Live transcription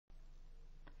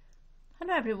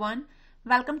Hello everyone,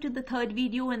 welcome to the third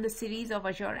video in the series of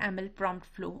Azure ML prompt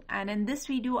flow, and in this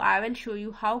video I will show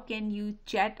you how can you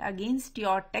chat against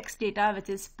your text data which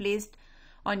is placed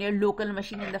on your local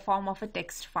machine in the form of a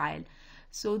text file.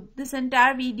 So this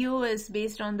entire video is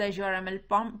based on the Azure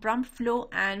ML prompt flow,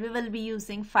 and we will be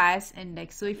using FAISS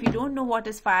index. So if you don't know what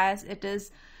is FAISS, it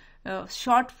is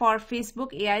short for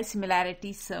Facebook AI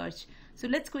Similarity Search. So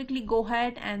let's quickly go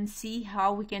ahead and see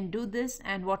how we can do this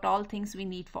and what all things we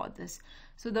need for this.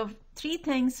 So the three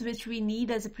things which we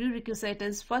need as a prerequisite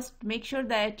is, first, make sure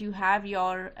that you have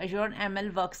your Azure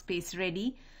ML workspace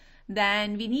ready.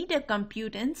 Then we need a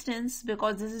compute instance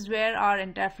because this is where our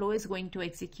entire flow is going to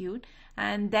execute.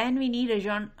 And then we need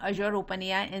Azure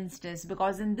OpenAI instance,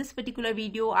 because in this particular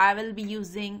video I will be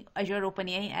using Azure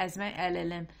OpenAI as my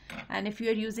LLM. And if you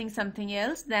are using something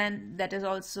else, then that is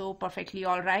also perfectly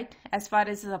alright as far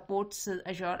as it supports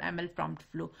Azure ML prompt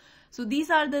flow. So these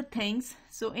are the things.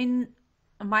 So in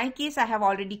my case I have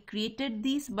already created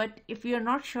these, but if you are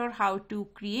not sure how to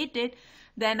create it,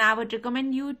 then I would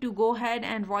recommend you to go ahead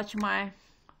and watch my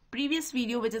previous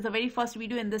video, which is the very first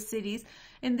video in this series.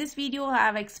 In this video I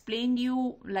have explained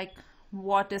you like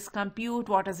what is compute,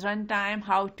 what is runtime,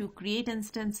 how to create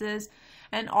instances,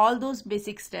 and all those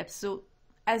basic steps. So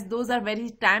as those are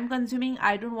very time consuming,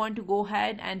 I don't want to go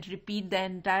ahead and repeat the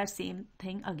entire same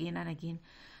thing again and again.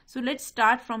 So let's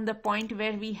start from the point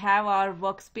where we have our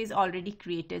workspace already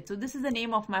created. So this is the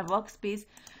name of my workspace,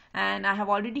 and I have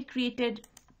already created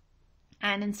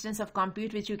an instance of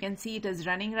compute, which you can see it is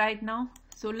running right now.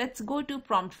 So let's go to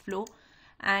prompt flow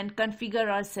and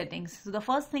configure our settings. So the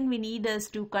first thing we need is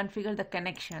to configure the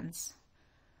connections.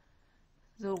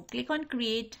 So click on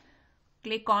create,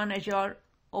 click on Azure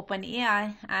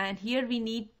OpenAI, and here we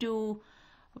need to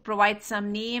provide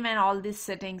some name and all these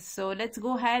settings. So let's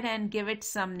go ahead and give it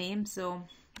some name. So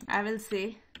I will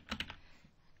say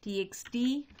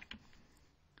txt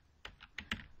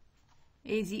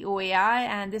AZOAI,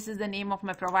 and this is the name of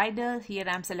my provider. Here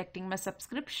I'm selecting my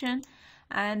subscription,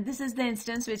 and this is the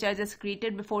instance which I just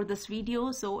created before this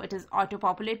video, so it is auto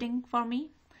populating for me.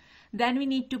 Then we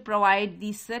need to provide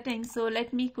these settings, so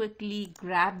let me quickly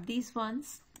grab these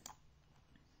ones.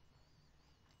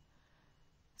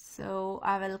 So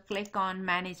I will click on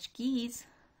manage keys.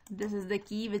 This is the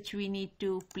key which we need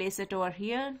to place it over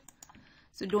here.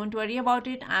 So don't worry about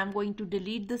it, I'm going to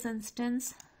delete this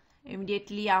instance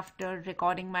immediately after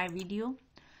recording my video,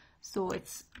 so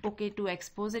it's okay to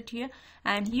expose it here.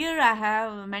 And here I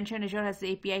have mentioned Azure has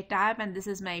the API type, and this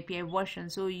is my API version.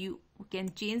 So you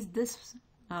can change this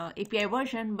API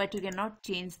version, but you cannot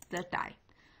change the type.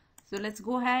 So let's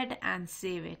go ahead and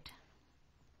save it.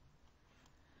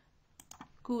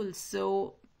 Cool,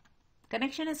 so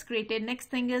connection is created. Next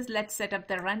thing is, let's set up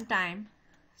the runtime.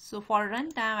 So for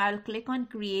runtime, I'll click on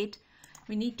create.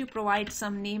 We need to provide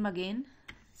some name again.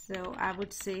 So I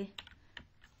would say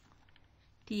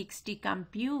txt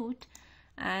compute,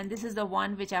 and this is the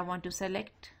one which I want to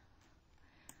select.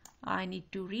 I need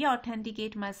to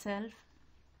re-authenticate myself,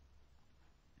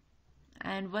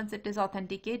 and once it is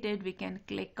authenticated we can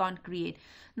click on create.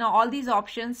 Now all these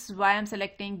options, why I'm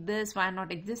selecting this, why I'm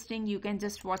not existing, you can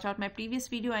just watch out my previous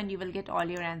video and you will get all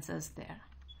your answers there.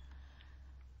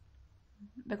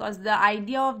 Because the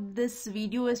idea of this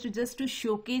video is just to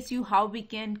showcase you how we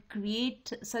can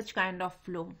create such kind of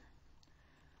flow.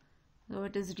 So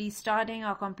it is restarting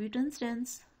our compute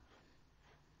instance.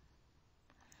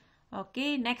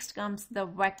 Okay, next comes the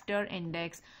vector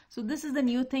index. So this is the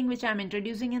new thing which I'm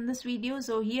introducing in this video.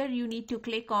 So here you need to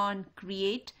click on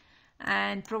create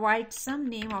and provide some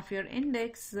name of your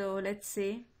index. So let's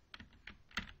say,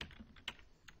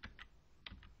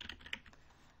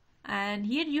 and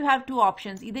here you have two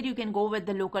options. Either you can go with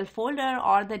the local folder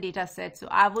or the data set. So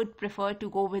I would prefer to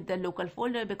go with the local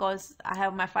folder because I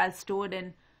have my file stored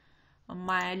in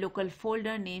my local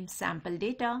folder named sample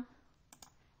data.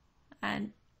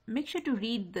 And make sure to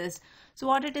read this. So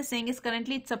what it is saying is,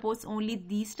 currently it supports only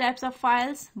these types of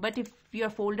files, but if your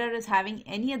folder is having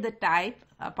any other type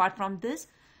apart from this,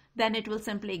 then it will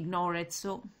simply ignore it.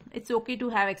 So it's okay to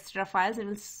have extra files, it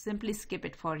will simply skip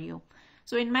it for you.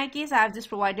 So in my case, I have just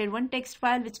provided one text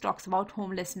file which talks about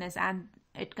homelessness, and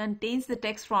it contains the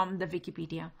text from the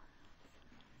Wikipedia.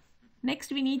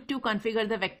 Next, we need to configure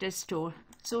the vector store.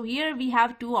 So here we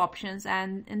have two options,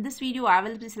 and in this video I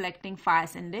will be selecting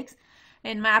FAISS index.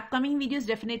 In my upcoming videos,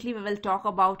 definitely we will talk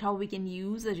about how we can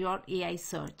use Azure AI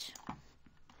search.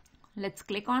 Let's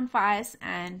click on FAISS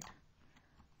and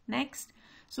next.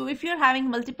 So if you're having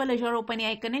multiple Azure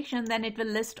OpenAI connection, then it will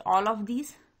list all of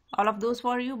those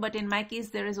for you, but in my case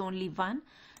there is only one,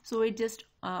 so it just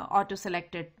auto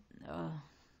selected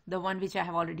the one which I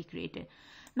have already created.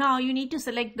 Now you need to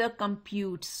select the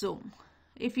compute. So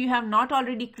if you have not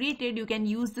already created, you can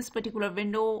use this particular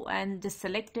window and just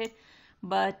select it.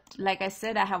 But like I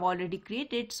said, I have already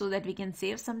created so that we can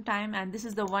save some time, and this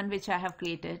is the one which I have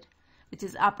created, which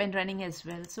is up and running as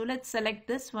well. So let's select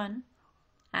this one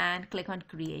and click on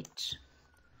create.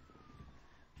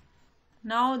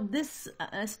 Now this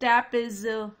step is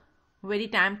very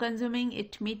time consuming.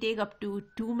 It may take up to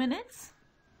 2 minutes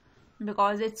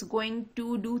because it's going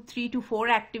to do 3 to 4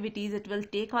 activities. It will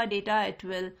take our data, it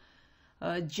will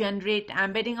generate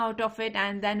embedding out of it,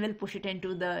 and then we'll push it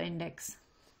into the index.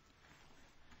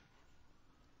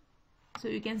 So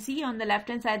you can see on the left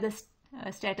hand side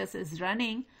the status is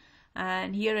running,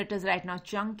 and here it is right now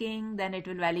chunking. Then it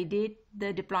will validate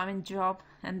the deployment job,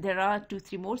 and there are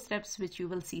 2-3 more steps which you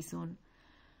will see soon.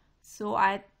 So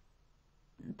I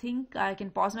think I can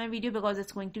pause my video because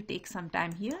it's going to take some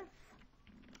time here.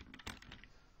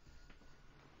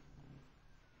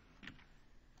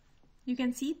 You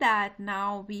can see that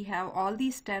now we have all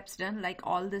these steps done, like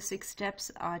all the 6 steps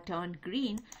are turned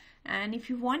green. And if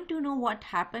you want to know what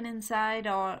happened inside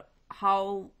or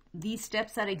how these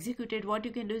steps are executed, what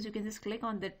you can do is you can just click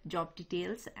on the job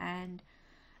details and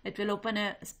it will open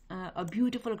a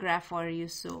beautiful graph for you.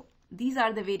 So these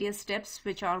are the various steps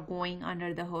which are going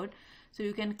under the hood. So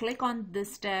you can click on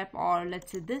this step, or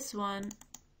let's say this one.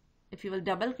 If you will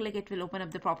double click, it will open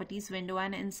up the properties window,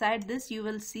 and inside this you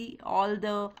will see all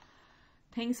the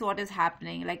things what is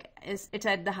happening. Like it's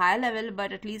at the higher level,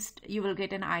 but at least you will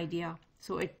get an idea.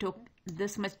 So it took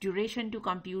this much duration to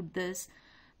compute this.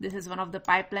 This is one of the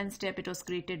pipeline step. It was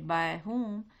created by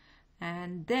whom,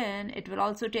 and then it will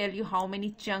also tell you how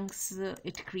many chunks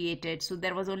it created. So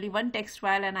there was only one text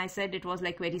file, and I said it was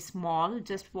like very small,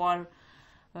 just for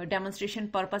demonstration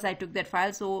purpose I took that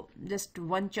file. So just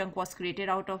one chunk was created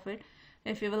out of it.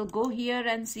 If you will go here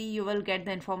and see, you will get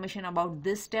the information about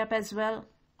this step as well,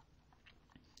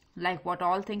 like what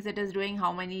all things it is doing,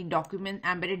 how many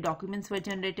embedded documents were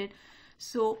generated.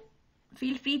 So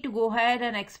feel free to go ahead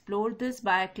and explore this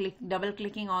by double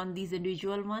clicking on these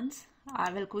individual ones.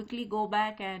 I will quickly go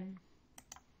back and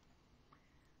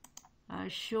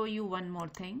show you one more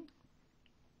thing.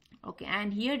 Okay,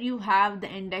 and here you have the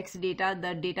index data,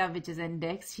 the data which is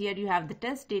indexed. Here you have the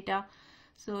test data.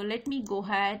 So let me go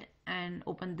ahead and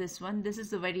open this one. This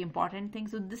is a very important thing.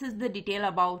 So this is the detail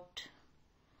about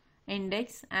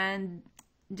index, and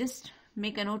just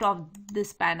make a note of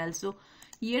this panel. So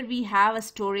here we have a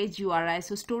storage URI.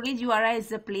 So storage URI is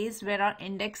the place where our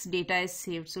index data is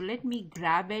saved. So let me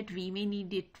grab it. We may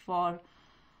need it for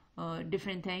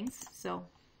different things. So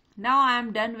now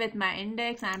I'm done with my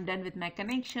index. I'm done with my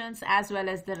connections as well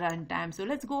as the runtime. So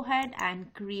let's go ahead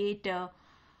and create a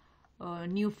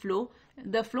new flow.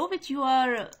 The flow which you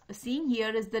are seeing here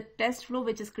is the test flow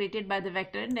which is created by the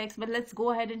vector index, but let's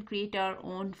go ahead and create our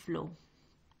own flow.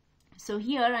 So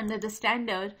here under the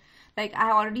standard, like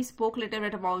I already spoke a little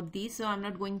bit about these, so I'm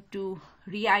not going to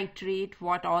reiterate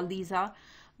what all these are,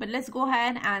 but let's go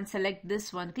ahead and select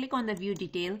this one. Click on the view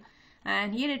detail,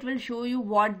 and here it will show you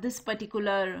what this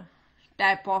particular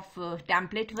type of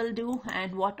template will do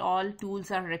and what all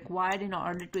tools are required in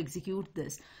order to execute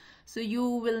this. So you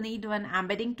will need one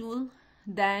embedding tool,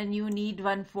 then you need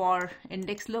one for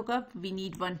index lookup, we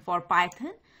need one for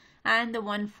Python, and the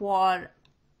one for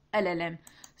LLM.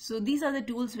 So these are the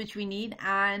tools which we need,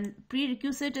 and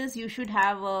prerequisite is you should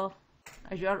have a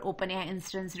Azure OpenAI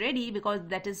instance ready, because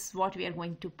that is what we are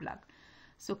going to plug.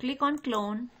 So click on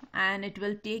clone and it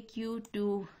will take you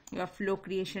to your flow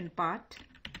creation part.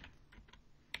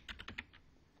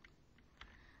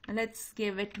 And let's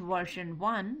give it version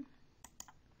 1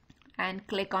 and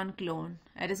click on clone.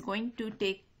 It is going to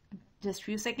take just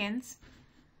few seconds.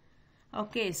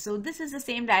 Okay, so this is the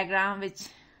same diagram which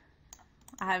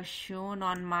I have shown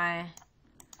on my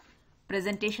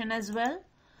presentation as well.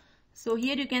 So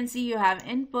here you can see you have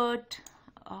input.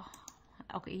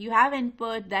 Okay, you have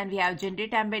input, then we have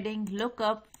generate embedding,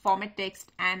 lookup, format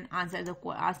text, and answer the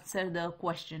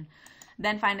question.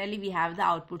 Then finally we have the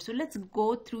output. So let's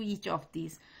go through each of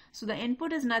these. So the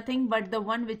input is nothing but the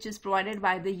one which is provided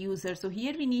by the user. So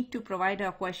here we need to provide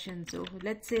a question. So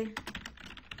let's say,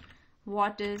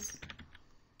 what is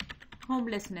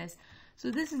homelessness? So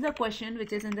this is the question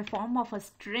which is in the form of a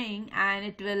string, and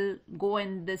it will go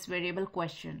in this variable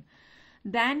question.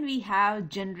 Then we have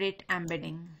generate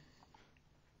embedding.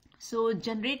 So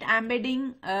generate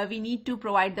embedding, we need to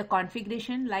provide the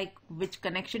configuration, like which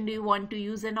connection do you want to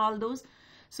use and all those.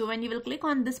 So when you will click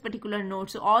on this particular node,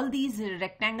 so all these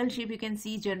rectangle shape you can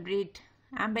see generate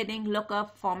embedding,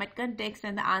 lookup, format context,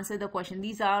 and the answer the question.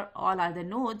 These are all the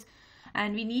nodes,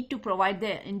 and we need to provide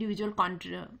the individual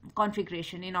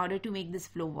configuration in order to make this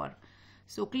flow work.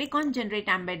 So click on generate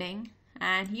embedding,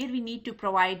 and here we need to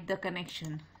provide the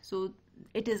connection. So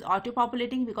it is auto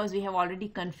populating because we have already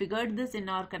configured this in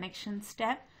our connection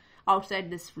step outside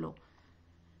this flow.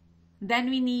 Then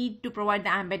we need to provide the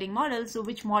embedding model. So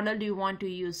which model do you want to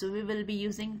use? So we will be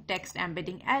using text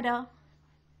embedding adder.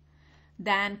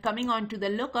 Then coming on to the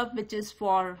lookup, which is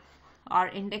for our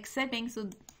index setting. So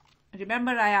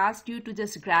remember I asked you to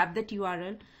just grab that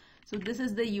URL. So this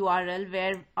is the URL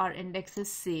where our index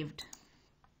is saved.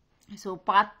 So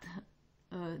path,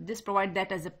 just provide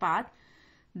that as a path.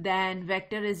 Then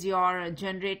vector is your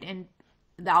generate, and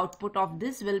the output of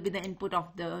this will be the input of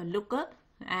the lookup,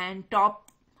 and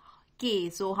top k.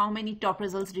 So how many top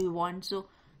results do you want? So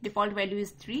default value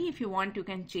is 3. If you want, you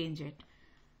can change it.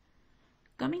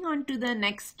 Coming on to the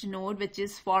next node, which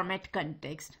is format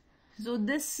context. So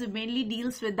this mainly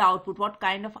deals with the output. What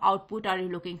kind of output are you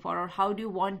looking for, or how do you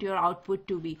want your output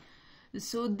to be?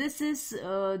 So this is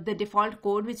the default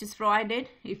code which is provided.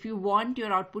 If you want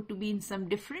your output to be in some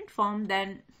different form,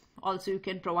 then also you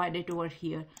can provide it over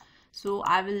here. So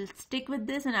I will stick with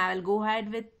this, and I will go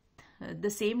ahead with the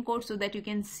same code so that you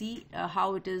can see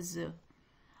how it is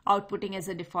outputting as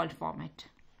a default format.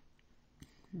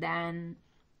 Then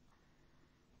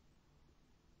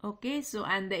okay, so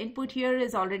and the input here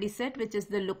is already set, which is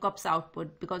the lookups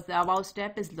output, because the above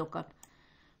step is lookup.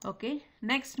 Okay,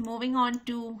 next moving on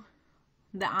to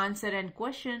the answer and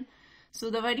question. So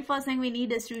the very first thing we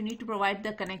need is you need to provide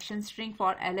the connection string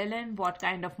for LLM, what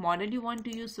kind of model you want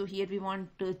to use. So here we want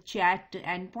to chat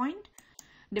endpoint.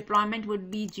 Deployment would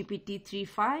be GPT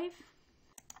 3.5.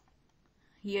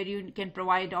 Here you can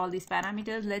provide all these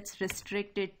parameters. Let's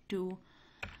restrict it to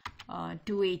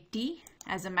 280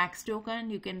 as a max token.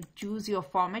 You can choose your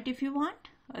format if you want.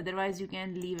 Otherwise, you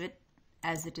can leave it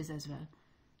as it is as well.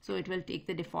 So it will take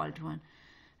the default one.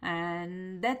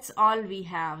 And that's all we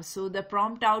have. So the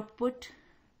prompt output,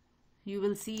 you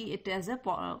will see it as a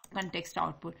context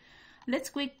output. Let's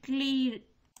quickly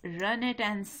run it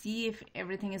and see if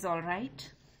everything is all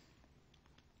right.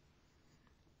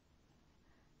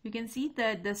 You can see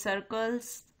that the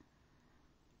circles,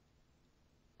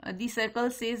 the circle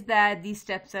says that these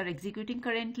steps are executing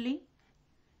currently.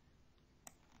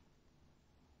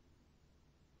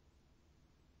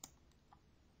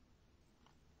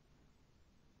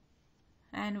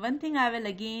 And one thing I will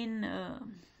again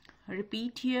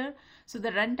repeat here. So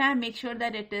the runtime, make sure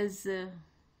that it is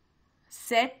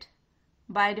set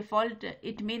by default.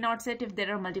 It may not set if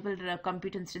there are multiple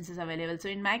compute instances available. So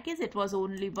in my case, it was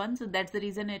only one. So that's the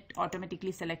reason it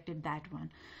automatically selected that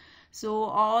one. So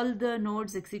all the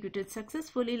nodes executed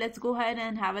successfully. Let's go ahead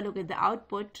and have a look at the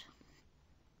output.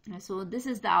 So this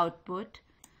is the output.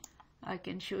 I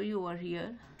can show you over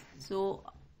here. So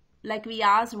like we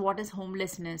asked, what is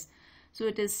homelessness? So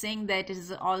it is saying that it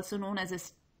is also known as a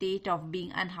state of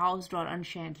being unhoused or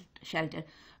unsheltered.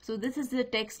 So this is the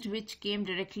text which came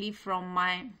directly from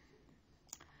my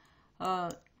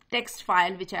text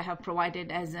file which I have provided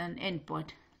as an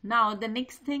input. Now the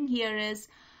next thing here is,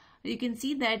 you can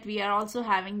see that we are also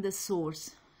having the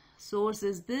source. Source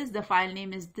is this, the file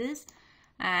name is this,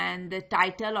 and the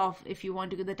title of, if you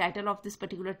want to get the title of this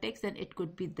particular text, then it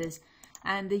could be this.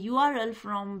 And the URL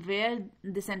from where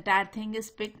this entire thing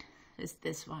is picked is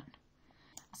this one.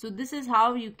 So this is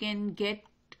how you can get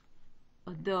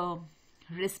the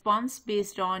response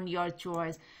based on your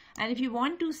choice. And if you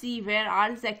want to see where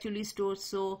R is actually stored,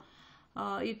 so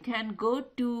you can go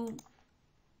to,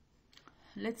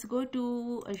 let's go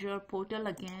to Azure portal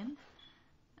again,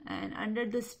 and under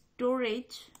the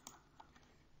storage,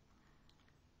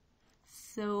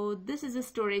 so this is a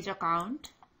storage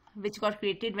account which got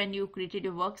created when you created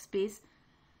your workspace,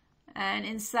 and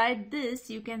inside this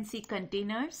you can see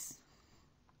containers,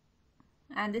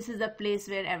 and this is the place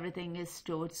where everything is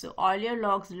stored. So all your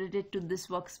logs related to this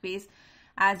workspace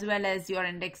as well as your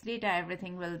index data,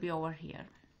 everything will be over here.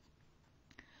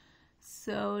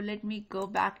 So let me go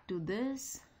back to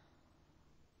this.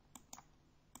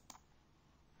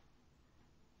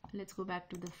 Let's go back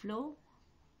to the flow.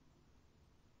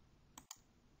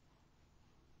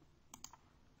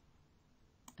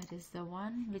 It is the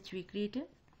one which we created.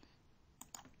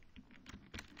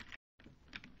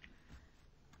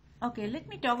 Okay, let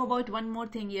me talk about one more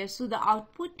thing here. So the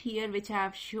output here, which I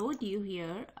have showed you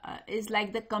here, is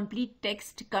like the complete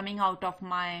text coming out of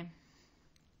my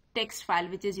text file,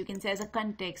 which is, you can say, as a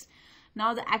context.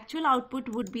 Now the actual output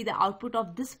would be the output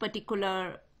of this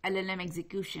particular LLM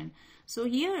execution. So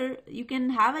here you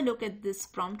can have a look at this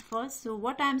prompt first. So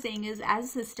what I'm saying is, as a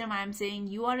system, I'm saying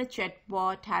you are a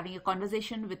chatbot having a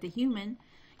conversation with a human.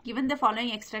 Given the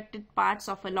following extracted parts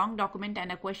of a long document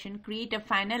and a question, create a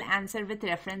final answer with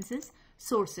references,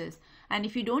 sources. And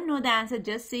if you don't know the answer,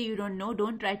 just say you don't know.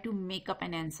 Don't try to make up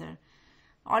an answer.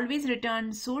 Always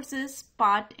return sources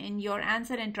part in your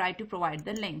answer and try to provide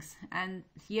the links. And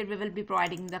here we will be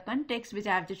providing the context, which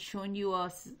I have just shown you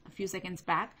a few seconds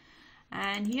back.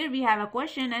 And here we have a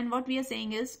question, and what we are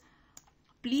saying is,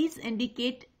 please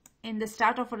indicate in the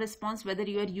start of a response whether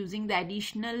you are using the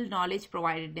additional knowledge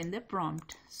provided in the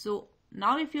prompt. So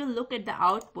now if you look at the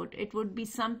output, it would be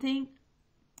something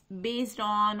based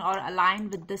on or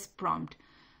aligned with this prompt.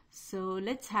 So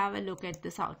let's have a look at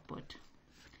this output.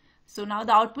 So now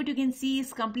the output you can see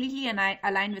is completely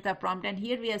aligned with our prompt, and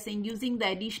here we are saying using the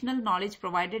additional knowledge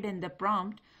provided in the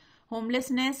prompt,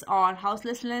 homelessness or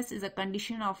houselessness is a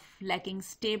condition of lacking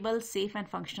stable, safe and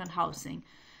functional housing.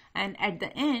 And at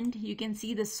the end you can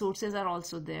see the sources are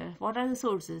also there. What are the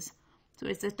sources? So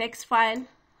it's a text file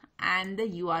and the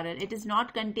URL. It is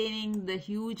not containing the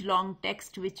huge long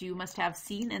text which you must have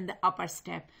seen in the upper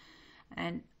step.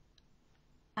 And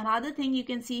another thing you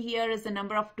can see here is the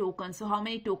number of tokens. So how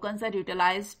many tokens are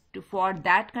utilized for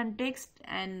that context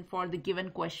and for the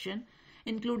given question,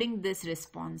 including this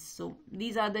response. So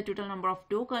these are the total number of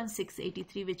tokens,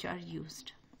 683, which are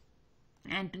used.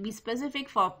 And to be specific,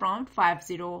 for prompt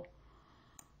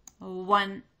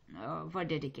 501 were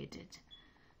dedicated.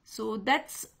 So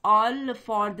that's all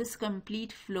for this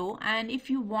complete flow. And if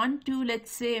you want to,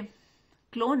 let's say,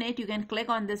 clone it, you can click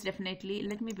on this definitely.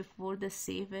 Let me before this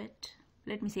save it.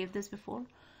 Let me save this before.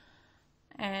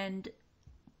 And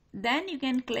then you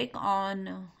can click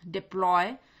on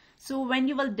deploy. So when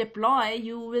you will deploy,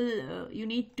 you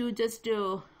need to just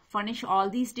furnish all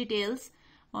these details.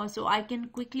 So I can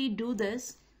quickly do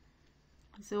this.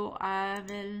 So I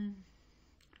will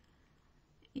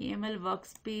YAML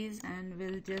workspace and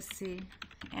we'll just say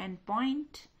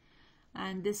endpoint,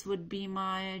 and this would be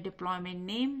my deployment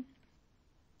name.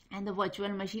 And the virtual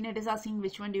machine, it is asking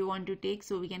which one do you want to take,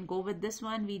 so we can go with this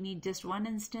one. We need just one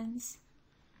instance,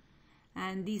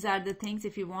 and these are the things.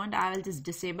 If you want, I will just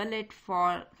disable it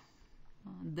for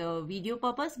the video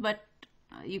purpose, but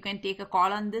you can take a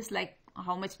call on this, like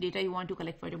how much data you want to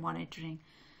collect for your monitoring.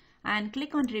 And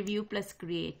click on review plus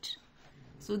create.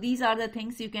 So these are the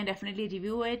things. You can definitely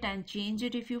review it and change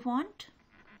it if you want,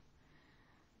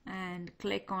 and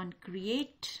click on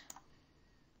create.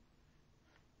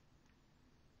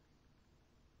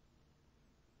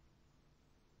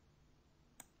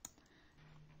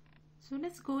 So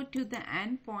let's go to the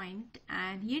endpoint,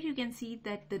 and here you can see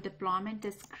that the deployment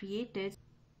is created.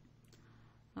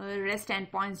 REST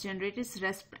endpoints generated,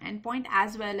 REST endpoint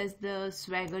as well as the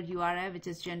Swagger URI which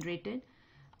is generated.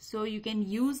 So you can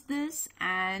use this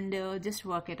and just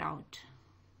work it out.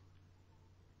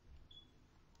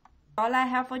 All I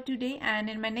have for today, and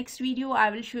in my next video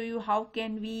I will show you how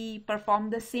can we perform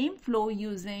the same flow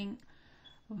using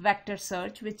vector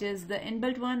search, which is the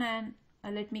inbuilt one. And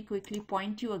let me quickly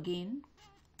point you again.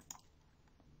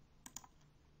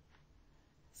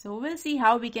 So we'll see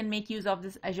how we can make use of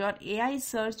this Azure AI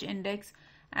search index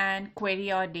and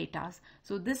query our data.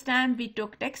 So this time we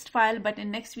took text file, but in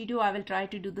next video I will try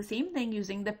to do the same thing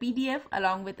using the PDF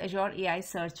along with Azure AI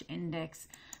search index.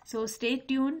 So stay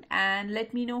tuned and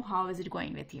let me know how is it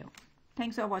going with you.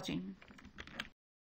 Thanks for watching.